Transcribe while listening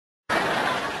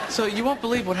So you won't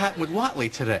believe what happened with Watley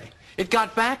today. It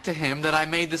got back to him that I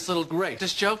made this little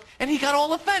racist joke, and he got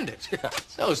all offended.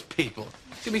 Those people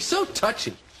can be so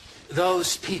touchy.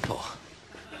 Those people.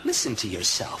 Listen to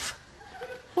yourself.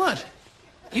 What?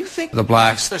 You think The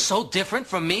blacks. They're so different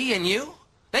from me and you?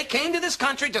 They came to this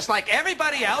country just like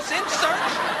everybody else in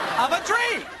search of a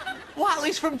dream.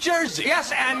 Watley's from Jersey?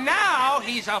 Yes, and now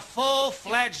he's a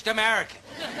full-fledged American.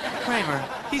 Kramer,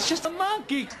 he's just a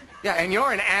monkey. Yeah, and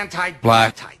you're an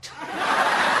Black.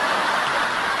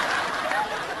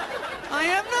 I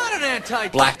am not an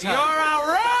anti-type. Black. You're a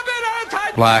rabid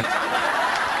anti. Black.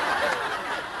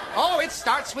 Oh, it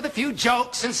starts with a few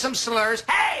jokes and some slurs.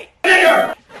 Hey!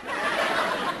 Nigger!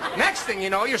 Next thing you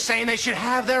know, you're saying they should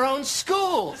have their own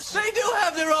schools. They do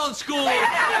have their own schools.